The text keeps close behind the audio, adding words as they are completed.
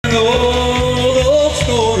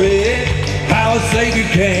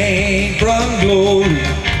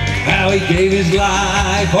gave his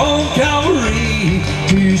life on Calvary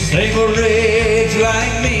to save a wretch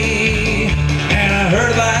like me. And I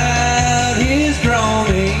heard about his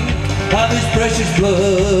groaning, of his precious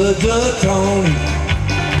blood's atoning.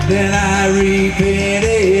 Then I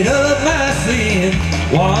repented of my sin,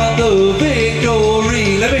 won the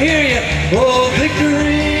victory. Let me hear you. Oh,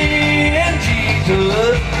 victory in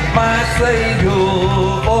Jesus, my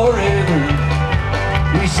Savior forever.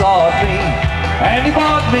 He sought me and he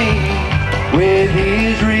bought me with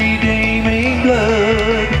his redeeming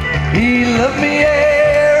blood. He loved me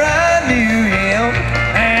ere I knew him,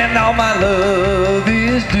 and all my love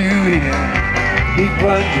is due him. He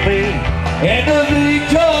plunged me into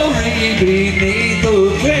victory beneath the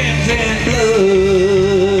cleansing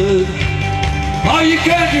blood. All you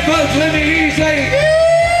country folks, let me hear you say,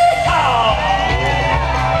 yeehaw!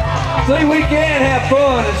 See, we can have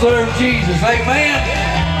fun and serve Jesus, amen?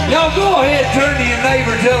 Y'all go ahead, turn to your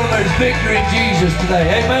neighbor, tell them there's victory in Jesus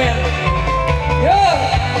today, amen?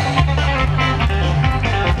 Yeah!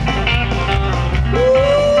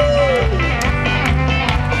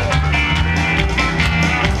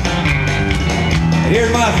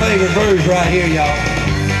 Here's my favorite verse right here, y'all.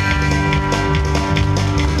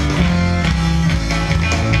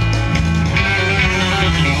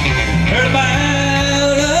 Heard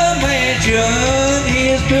about a mansion he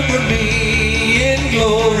has built for me in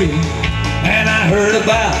glory, and I heard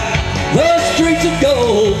about the streets of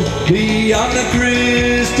gold beyond the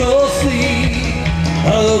crystal sea,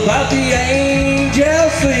 about the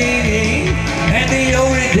angels singing and the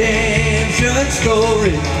old redemption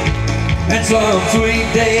story. And some sweet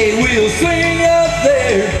day we'll sing up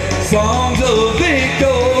there songs of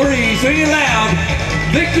victory. Sing it loud.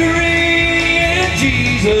 Victory in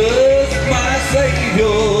Jesus, my Savior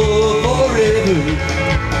forever.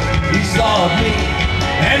 He sought me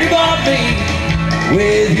and he bought me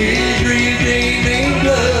with his redeeming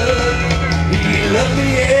blood. He loved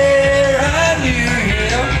me ere I knew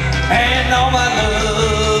him, and all my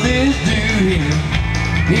love is due him.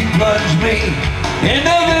 He plunged me in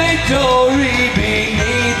the victory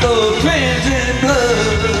beneath the cleansing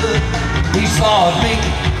blood. He sought me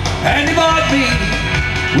and he bought me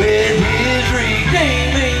with his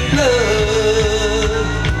redeeming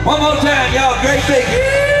blood. One more time, y'all, great big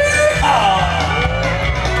yeehaw!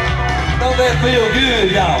 Don't that feel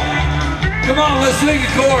good, y'all? Come on, let's sing the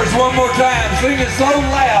chorus one more time. Sing it so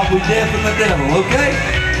loud we deafen the devil, okay?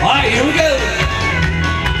 All right, here we go.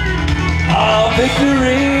 All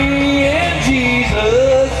victory in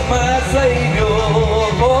Jesus, my Savior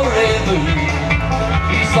forever.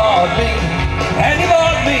 He sought me and he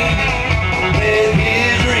bought me with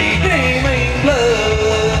his redeeming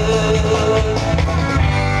blood.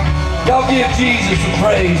 Y'all give Jesus some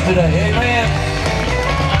praise today, amen?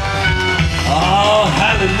 Oh,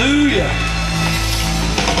 hallelujah.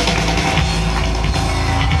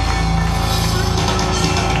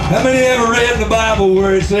 How many ever read the Bible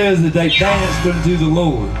where it says that they danced unto the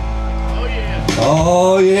Lord? Oh yeah.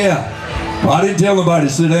 Oh yeah. Well, I didn't tell nobody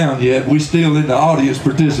to sit down yet. We're still in the audience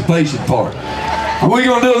participation part. We're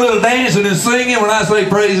going to do a little dancing and singing. When I say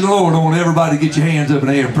praise the Lord, I want everybody to get your hands up in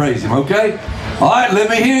the air and praise him, okay? All right, let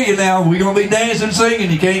me hear you now. We're going to be dancing and singing.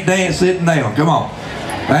 You can't dance sitting down. Come on.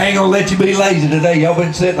 I ain't going to let you be lazy today. Y'all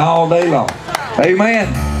been sitting all day long.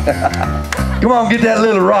 Amen. Come on, get that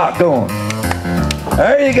little rock going.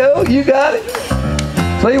 There you go, you got it.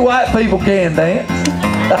 See, white people can dance.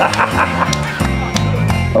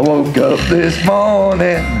 I woke up this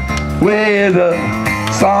morning with a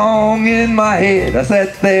song in my head. I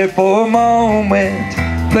sat there for a moment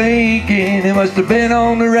thinking it must have been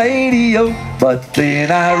on the radio, but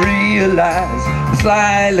then I realized the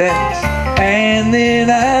silence, and then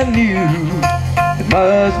I knew it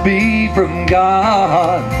must be from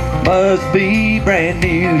God, must be brand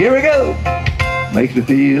new. Here we go. Makes me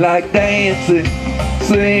feel like dancing,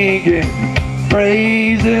 singing,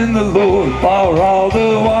 praising the Lord for all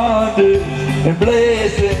the wonders and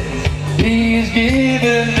blessings He's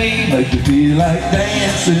given me. Makes me feel like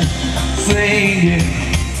dancing, singing,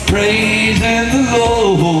 praising the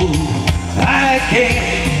Lord. I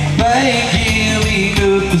can't thank Him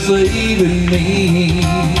enough for saving me.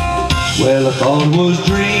 Well, I thought I was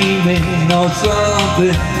dreaming or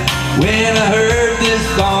something when I heard this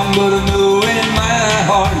song, but I knew in my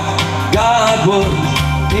heart God was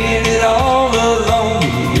in it all alone.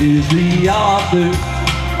 He is the author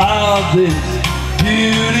of this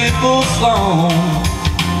beautiful song.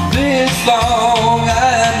 This song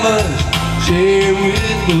I must share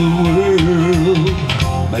with the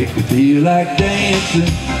world. Makes me feel like dancing,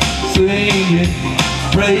 singing,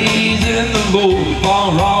 praising the Lord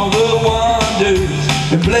for all the wonders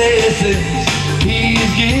and blessings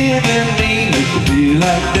He's given me. Makes me feel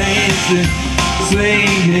like dancing,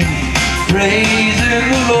 singing,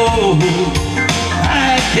 praising the Lord.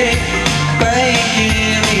 I can't thank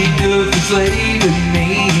Him enough for saving me.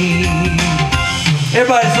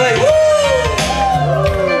 Everybody say, woo!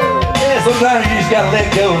 Yeah, sometimes you just gotta let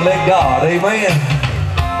go and let God, amen.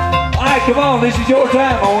 Alright, come on, this is your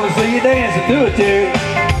time. I want to see you dancing. Do it, Terry.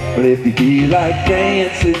 But if you feel like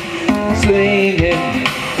dancing, singing,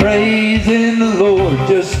 praising the Lord,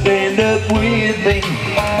 just stand up with me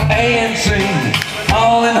and sing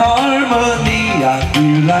all in harmony. I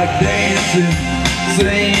feel like dancing,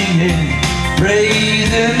 singing,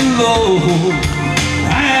 praising the Lord.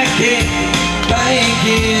 I can't thank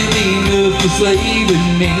Him enough for saving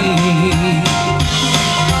me.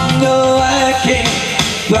 No, I can't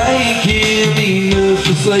thank Him enough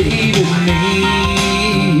for saving me.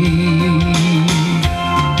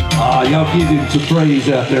 Y'all give Him some praise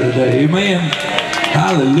out there today, amen.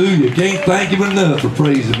 Hallelujah. Can't thank Him enough for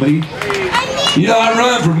praising me. You know, I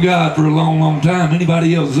run from God for a long, long time.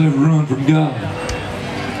 Anybody else has ever run from God?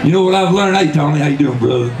 You know what I've learned? Hey, Tony, how you doing,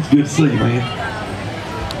 brother? It's good to see you, man.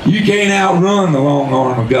 You can't outrun the long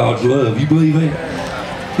arm of God's love. You believe that?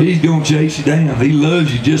 He's going to chase you down. He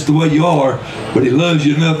loves you just the way you are, but He loves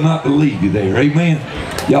you enough not to leave you there. Amen?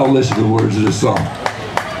 Y'all listen to the words of this song.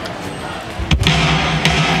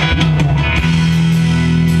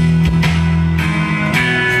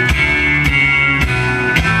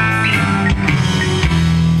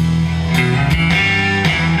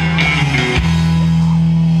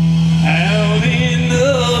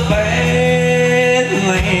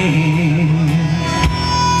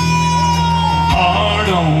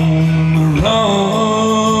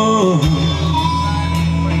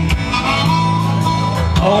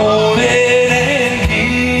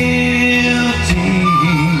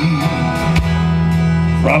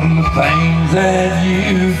 From the things that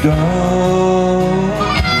you've done,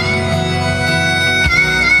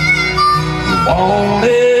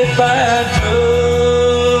 wanted by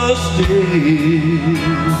justice,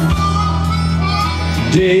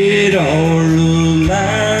 dead or alive,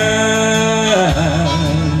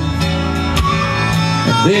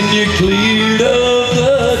 and then you cleared up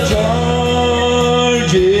the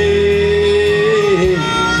charges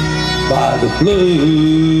by the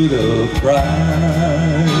blood of Christ.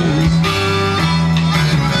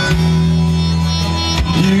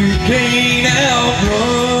 You can't outrun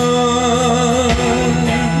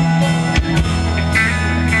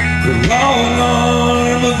the long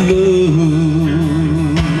arm of love.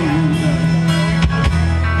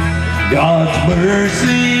 God's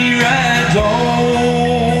mercy rides on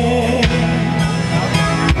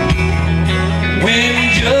when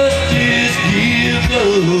justice gives up.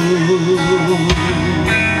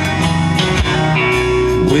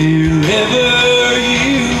 Wherever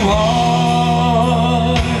you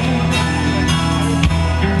are,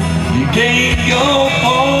 you can't go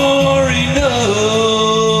far enough.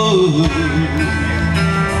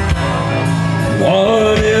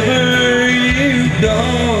 Whatever you've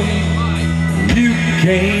done, you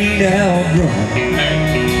can't outrun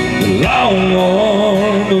the long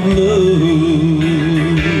arm of love.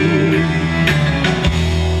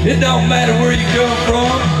 It don't matter where you come from,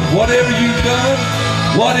 whatever you've done,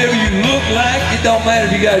 whatever you look like. It don't matter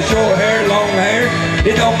if you got short hair, long hair.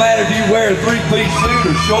 It don't matter if you wear a three-piece suit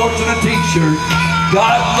or shorts and a t-shirt.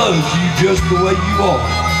 God loves you just the way you are,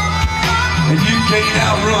 and you can't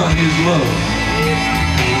outrun His love.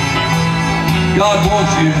 God wants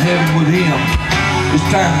you in heaven with Him. It's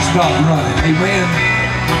time to stop running. Amen.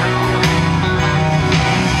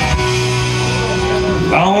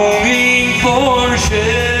 Longing for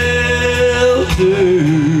shelter,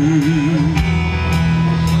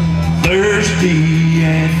 thirsty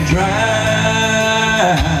and dry.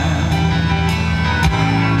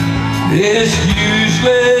 It's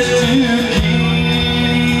useless to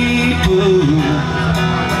keep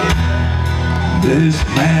this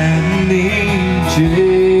maddening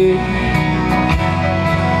chain.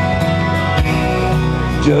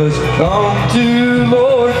 Just come to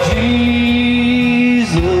Lord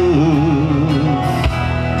Jesus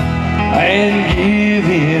and give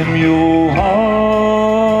Him your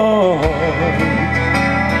heart.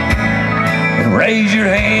 Raise your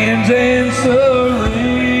hands and surrender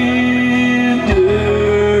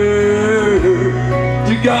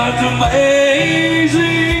to God's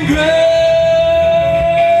amazing grace.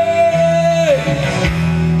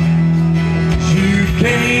 You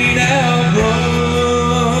can't outrun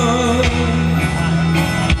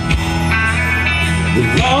the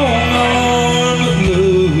long arm of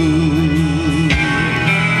love.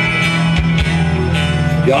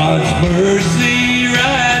 God's mercy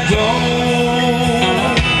rides on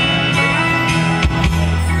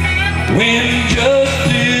when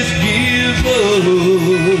justice gives up.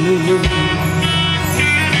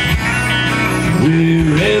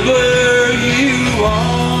 Wherever you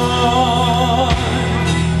are,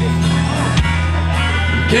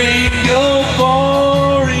 can't go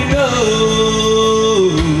far enough.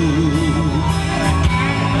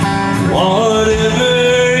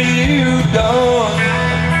 Whatever you've done,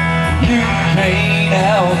 you can't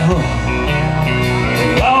outrun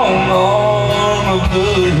the long arm of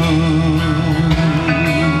love.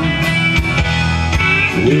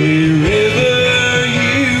 Wherever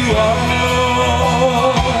you are,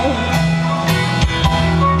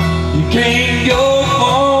 you can't go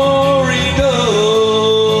far enough.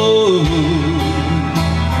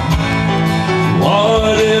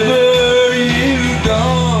 Whatever you've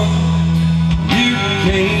done, you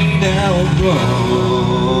can't outrun.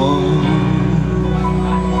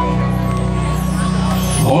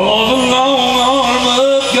 For the long arm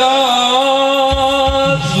of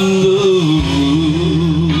God's love.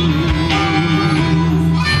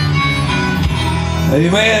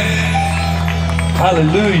 Amen.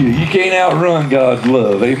 Hallelujah. You can't outrun God's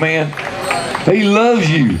love. Amen. He loves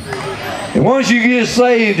you. And once you get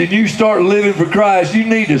saved and you start living for Christ, you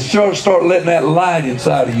need to start letting that light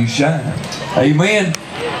inside of you shine. Amen.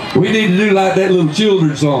 We need to do like that little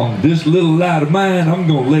children's song. This little light of mine, I'm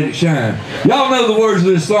going to let it shine. Y'all know the words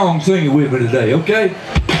of this song. Sing it with me today, okay?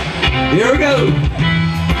 Here we go.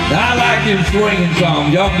 Now, I like them swinging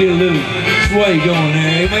songs. Y'all get a little sway going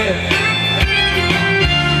there, amen?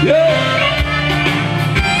 Yeah.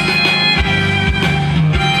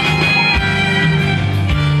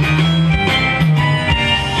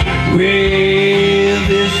 Well,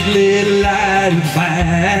 this little light of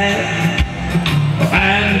mine,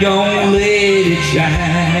 I'm gonna let it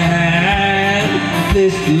shine.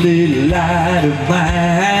 This little light of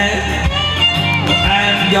mine,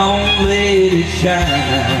 I'm gonna let it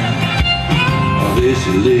shine. This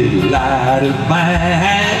little light of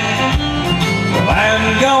mine, I'm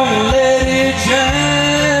gonna let it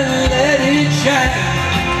shine, let it shine,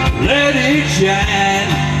 let it shine,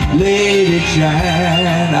 let it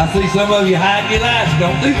shine. I see some of you hide your lights,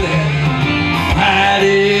 don't do that. Hide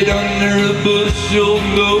it under a bushel,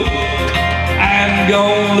 no, I'm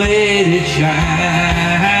gonna let it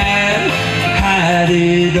shine. Hide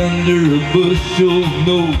it under a bushel,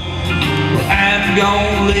 no, I'm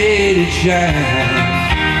gonna let it shine.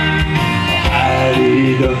 Hide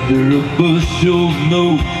it under a bushel,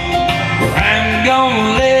 no, I'm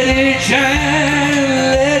gonna let it shine,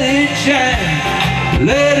 let it shine,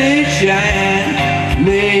 let it shine,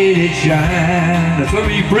 let it shine. Now some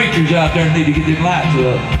of you preachers out there need to get them lights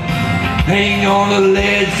up. Ain't gonna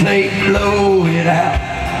let Satan blow it out.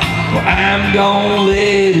 Well, I'm gonna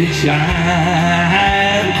let it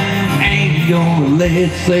shine. Ain't gonna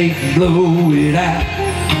let Satan blow it out.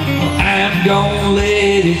 Well, I'm gonna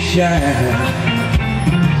let it shine.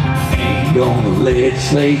 Ain't gonna let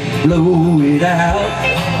Satan blow it out.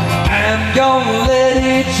 I'm gonna let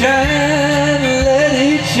it shine, let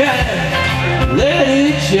it shine, let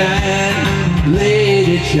it shine, let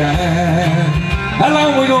it shine. How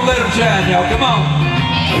long are we gonna let them shine, y'all? Come on.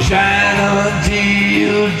 Shine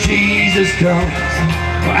until Jesus comes.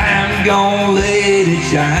 I'm gonna let it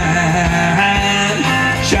shine.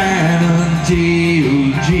 Shine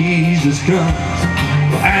until Jesus comes.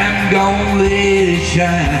 I'm gonna let it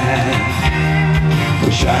shine.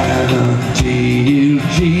 Shine until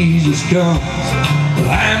Jesus comes.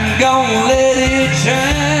 I'm gonna let it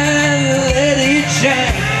shine, let it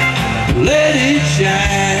shine, let it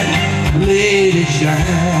shine, let it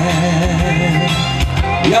shine.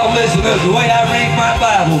 Y'all listen up, the way I read my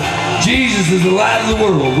Bible, Jesus is the light of the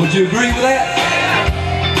world. Would you agree with that?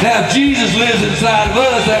 Now if Jesus lives inside of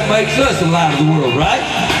us, that makes us the light of the world, right?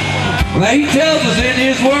 Now he tells us in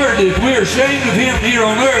his word that if we're ashamed of him here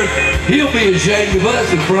on earth, he'll be ashamed of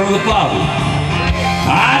us in front of the Father.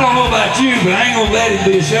 I don't know about you, but I ain't gonna let him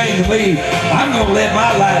be ashamed of me. I'm gonna let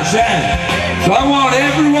my light shine. So I want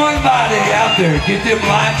everybody out there, get them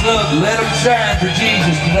lights up, let them shine for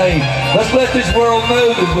Jesus today. Let's let this world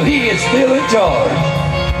know that he is still in charge.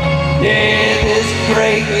 Yeah, this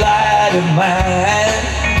great light of mine,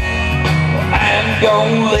 I'm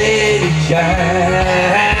gonna let it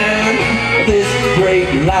shine. This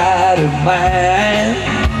great light of mine,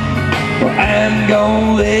 I'm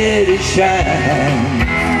gonna let it shine.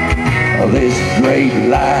 This great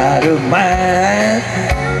light of mine,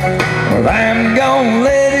 I'm gonna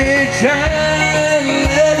let it shine,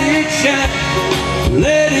 let it shine,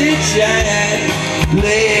 let it shine,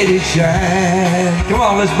 let it shine. Come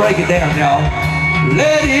on, let's break it down, y'all.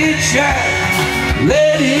 Let it shine,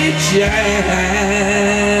 let it shine.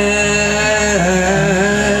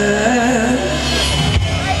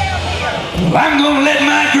 I'm gonna let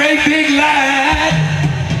my great big light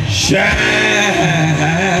shine.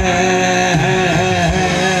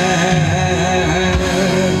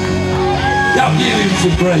 Y'all give him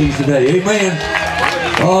some praise today, amen.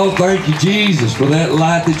 Oh, thank you, Jesus, for that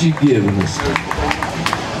light that you've given us.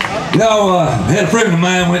 You know, I had a friend of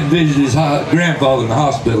mine went and visited his grandfather in the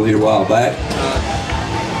hospital here a while back.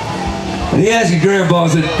 And he asked his grandpa,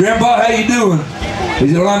 said, "Grandpa, how you doing?" He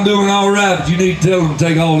said, "Well, I'm doing all right, but you need to tell them to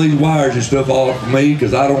take all these wires and stuff off of me,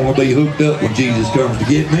 because I don't want to be hooked up when Jesus comes to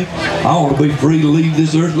get me. I want to be free to leave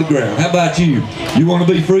this earthly ground." How about you? You want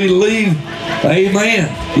to be free to leave? Amen.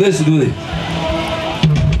 Listen to this.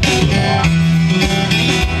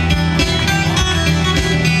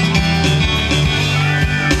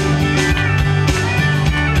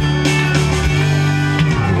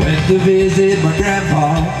 To visit my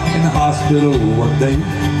grandpa in the hospital one day.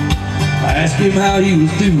 I asked him how he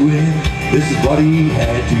was doing. This is what he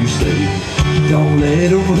had to say. "Don't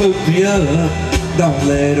let them hook me up, don't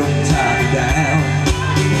let them tie me down.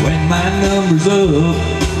 When my number's up,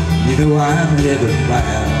 you know I'm heaven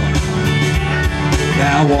bound.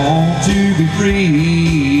 Now I want to be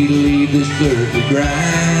free to leave this earthly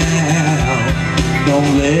ground.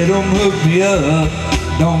 Don't let them hook me up,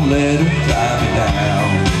 don't let them tie me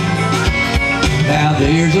down." Now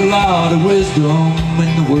there's a lot of wisdom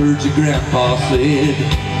in the words that Grandpa said.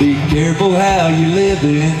 Be careful how you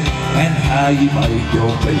living and how you make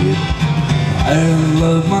your bed. I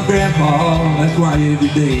love my grandpa, that's why every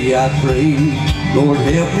day I pray. Lord,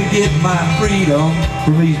 help me get my freedom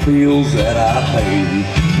from these bills that I pay.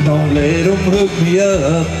 Don't let them hook me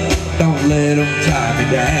up, don't let them tie me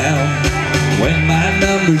down. When my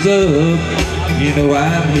number's up, you know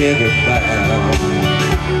I'm heaven bound.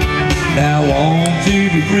 Now I want to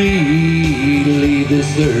be free to leave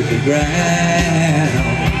this earthly ground.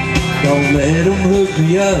 Don't let them hook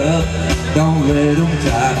me up, don't let them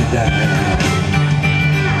tie me down.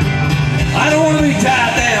 I don't want to be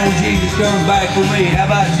tied down when Jesus comes back for me. How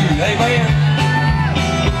about you? Amen?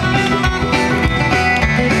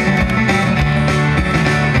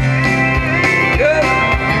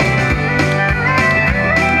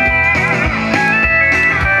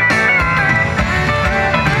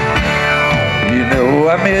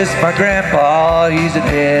 I miss my grandpa, he's in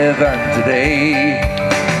heaven today.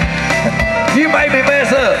 You made me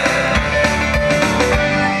mess up.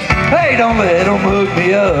 Hey, don't let them hook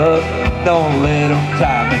me up, don't let them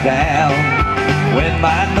tie me down. When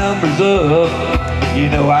my number's up, you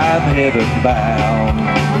know I'm heaven bound.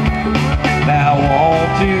 Now I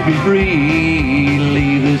want to be free to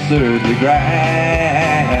leave this earthly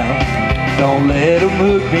ground. Don't let them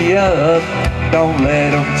hook me up, don't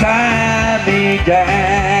let them tie me down.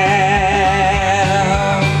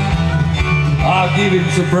 I'll give him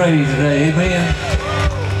some praise today, amen.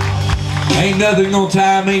 Ain't nothing gonna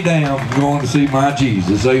tie me down from going to see my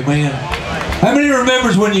Jesus, amen. How many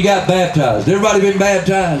remembers when you got baptized? Everybody been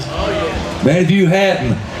baptized? Oh, yeah. Man, if you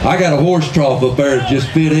hadn't, I got a horse trough up there that just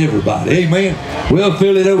fit everybody, amen. We'll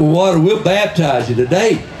fill it up with water, we'll baptize you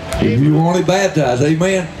today if you want it baptized,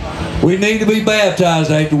 amen. We need to be baptized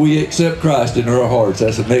after we accept Christ into our hearts.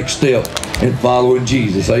 That's the next step in following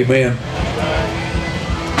Jesus. Amen.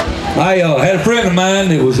 I had a friend of mine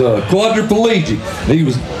that was quadriplegic. He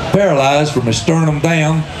was paralyzed from his sternum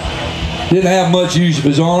down. Didn't have much use of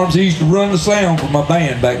his arms. He used to run the sound for my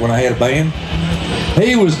band back when I had a band.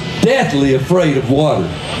 He was deathly afraid of water.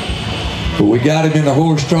 But we got him in the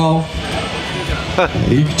horse trough.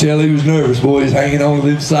 You could tell he was nervous, boy. He's hanging on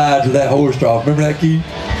the sides of that horse trough. Remember that, Keith?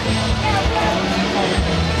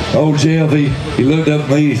 Old Jeff, he looked up at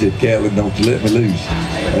me, he said, "Catlin, don't you let me loose."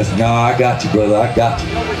 I said, "No, I got you, brother, I got you."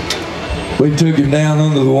 We took him down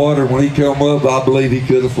under the water. When he come up, I believe he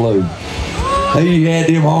could have floated. He had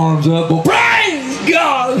them arms up, well, praise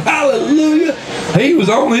God, hallelujah. He was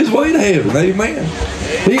on his way to heaven, amen.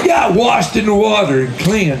 He got washed in the water and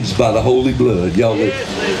cleansed by the holy blood. Y'all listen.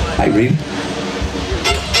 Hey, read it.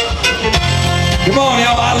 Come on,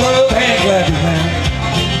 y'all, I love hand clapping, man.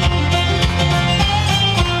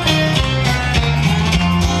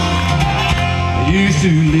 Used to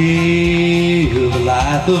live a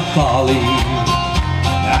life of folly.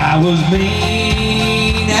 I was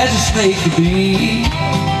mean as a snake could be.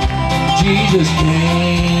 Jesus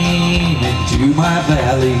came into my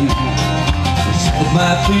valley and set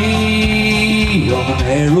my feet on the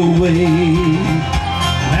narrow way.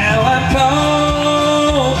 Now I'm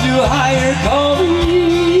called to a higher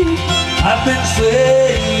calling. I I've been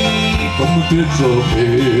saved from the pits of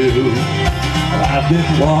hell. I've been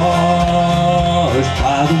washed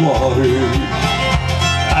by the water.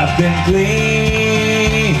 I've been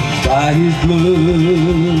cleansed by His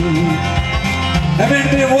blood. How many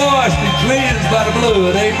been washed and cleansed by the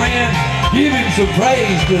blood? Amen. Give Him some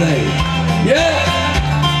praise today. Yeah.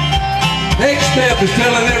 Next step is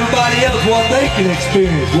telling everybody else what they can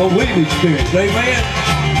experience, what we've experienced. Amen.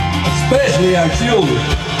 Especially our children.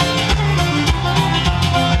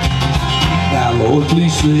 Now, Lord,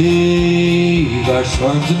 please save our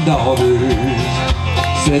sons and daughters.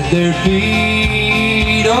 Set their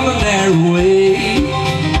feet on the narrow way.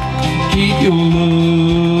 Keep your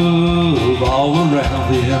love all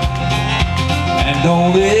around them, and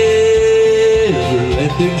don't ever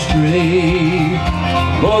let them stray.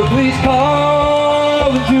 Lord, please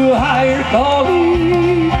call them to a higher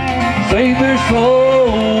calling. Save their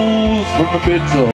souls from the pits of